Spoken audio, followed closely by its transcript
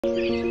All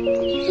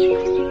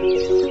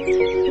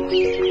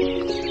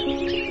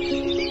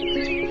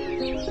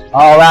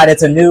right,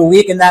 it's a new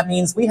week, and that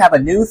means we have a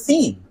new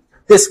theme.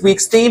 This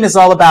week's theme is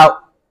all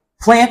about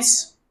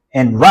plants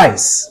and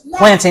rice,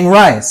 planting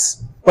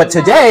rice. But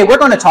today, we're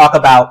going to talk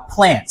about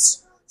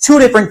plants, two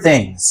different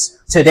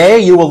things. Today,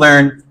 you will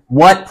learn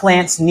what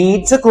plants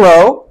need to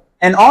grow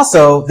and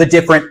also the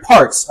different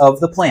parts of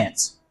the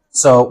plant.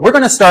 So we're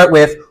going to start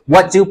with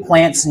what do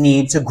plants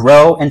need to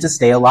grow and to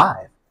stay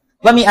alive?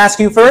 Let me ask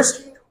you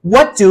first,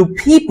 what do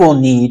people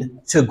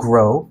need to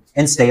grow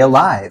and stay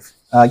alive?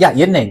 Yeah,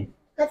 Yinning.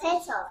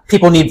 Potato.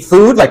 People need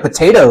food, like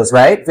potatoes,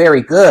 right?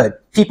 Very good.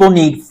 People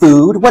need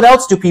food. What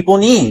else do people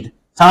need?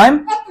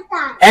 Time?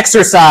 Exercise.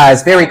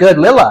 Exercise. Very good.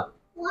 Lila?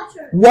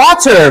 Water.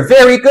 Water.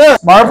 Very good.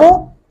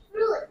 Marvel?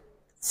 Fruit.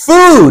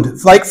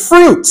 Food, like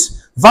fruit.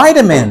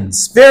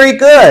 Vitamins. Very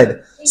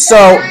good.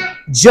 So,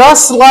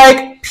 just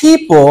like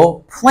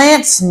people,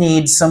 plants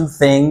need some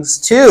things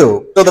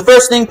too. So the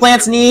first thing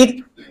plants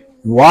need?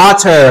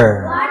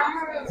 Water.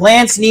 Water.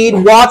 Plants need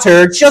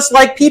water just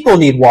like people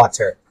need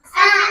water.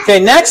 Okay,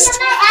 next?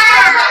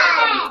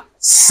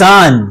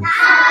 Sun.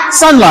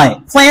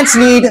 Sunlight. Plants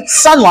need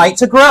sunlight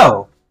to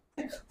grow.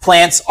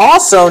 Plants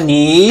also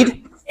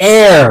need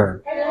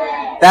air.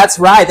 That's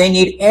right, they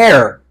need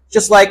air.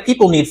 Just like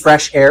people need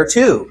fresh air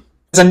too.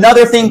 There's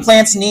another thing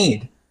plants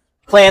need.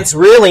 Plants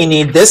really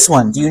need this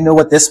one. Do you know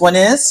what this one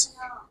is?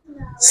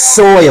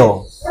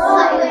 Soil.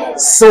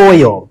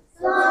 Soil.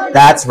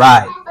 That's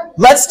right.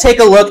 Let's take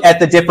a look at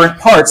the different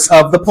parts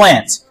of the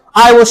plant.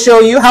 I will show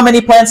you how many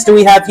plants do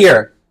we have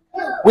here.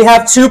 We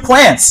have 2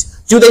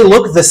 plants. Do they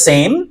look the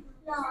same?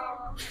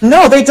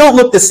 No, they don't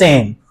look the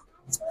same.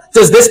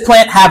 Does this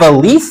plant have a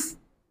leaf?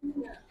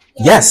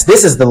 Yes,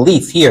 this is the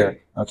leaf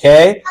here.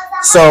 Okay?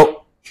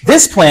 So,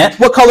 this plant,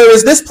 what color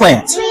is this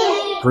plant?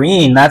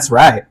 Green, that's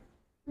right.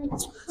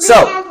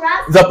 So,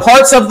 the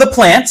parts of the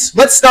plant,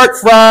 let's start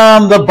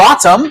from the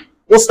bottom.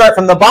 We'll start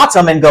from the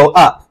bottom and go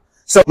up.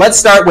 So, let's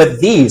start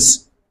with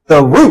these,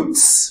 the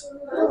roots.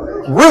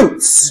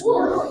 Roots.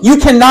 You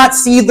cannot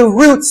see the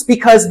roots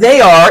because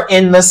they are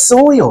in the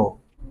soil.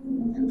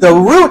 The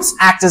roots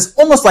act as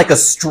almost like a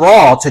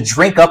straw to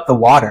drink up the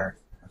water.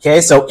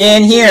 Okay, so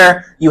in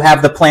here, you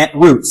have the plant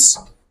roots.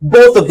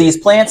 Both of these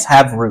plants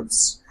have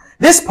roots.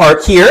 This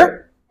part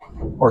here,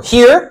 or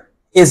here,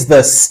 is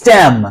the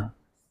stem.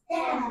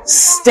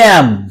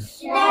 Stem.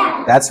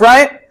 That's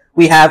right.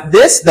 We have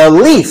this, the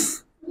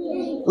leaf.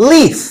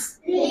 Leaf.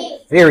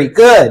 Very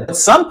good.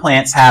 Some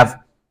plants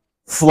have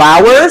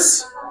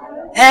flowers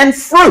and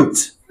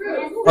fruit.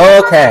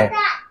 Okay.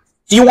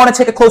 Do you want to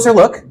take a closer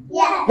look?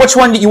 Yeah. Which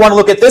one do you want to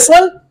look at, this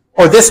one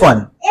or this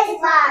one? This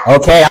one.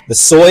 Okay. The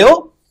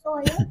soil,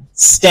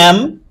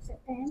 stem,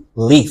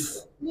 leaf.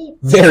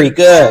 Very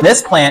good.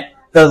 This plant,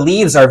 the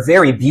leaves are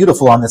very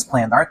beautiful on this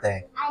plant, aren't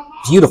they?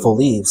 Beautiful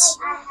leaves.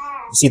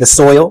 You see the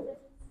soil,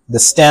 the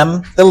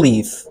stem, the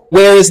leaf.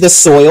 Where is the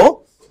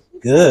soil?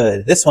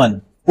 Good. This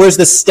one. Where's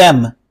the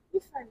stem?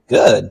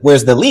 Good.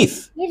 Where's the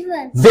leaf? This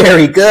one.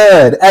 Very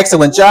good.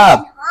 Excellent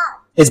job.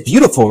 It's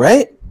beautiful,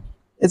 right?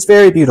 It's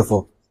very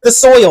beautiful. The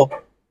soil.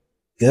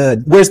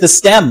 Good. Where's the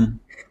stem?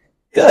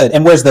 Good.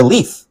 And where's the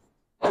leaf?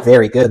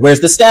 Very good. Where's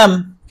the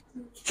stem?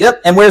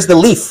 Yep. And where's the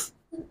leaf?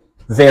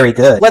 Very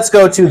good. Let's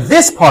go to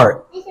this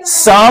part.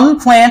 Some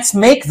plants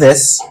make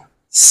this,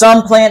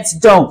 some plants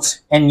don't,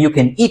 and you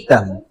can eat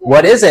them.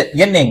 What is it,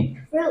 Yinning?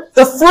 Fruit.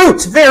 The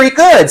fruit. Very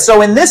good.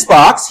 So in this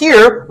box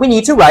here, we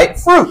need to write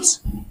fruit.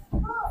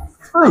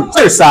 Fruit.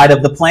 Other side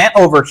of the plant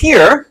over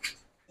here.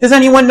 Does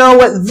anyone know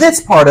what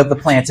this part of the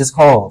plant is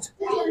called?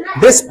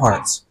 This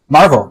part.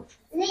 Marvel.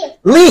 Leaf.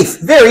 Leaf.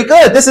 Very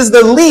good. This is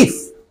the leaf.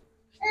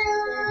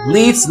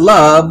 Leaves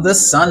love the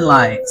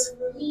sunlight.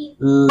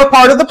 What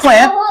part of the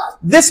plant?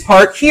 This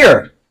part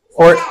here.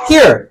 Or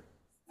here.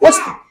 What's,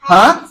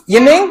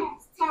 Yinning?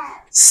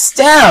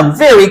 Stem.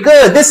 Very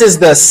good. This is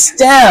the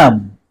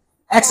stem.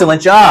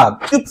 Excellent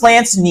job. Do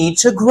plants need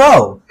to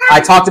grow? I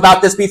talked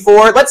about this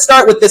before. Let's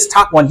start with this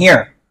top one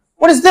here.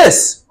 What is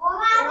this?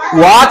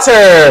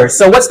 Water.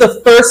 So what's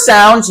the first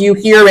sound you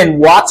hear in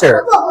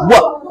water?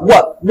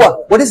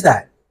 What is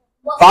that?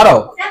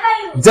 Follow.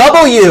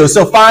 W.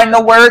 So find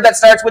the word that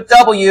starts with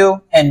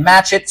W and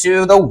match it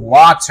to the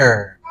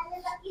water.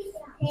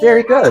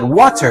 Very good.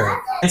 Water.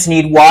 Plants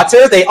need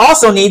water. They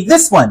also need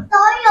this one.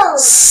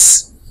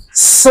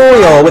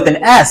 Soil with an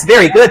S.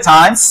 Very good,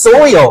 time.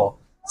 Soil.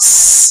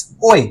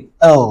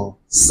 Soil.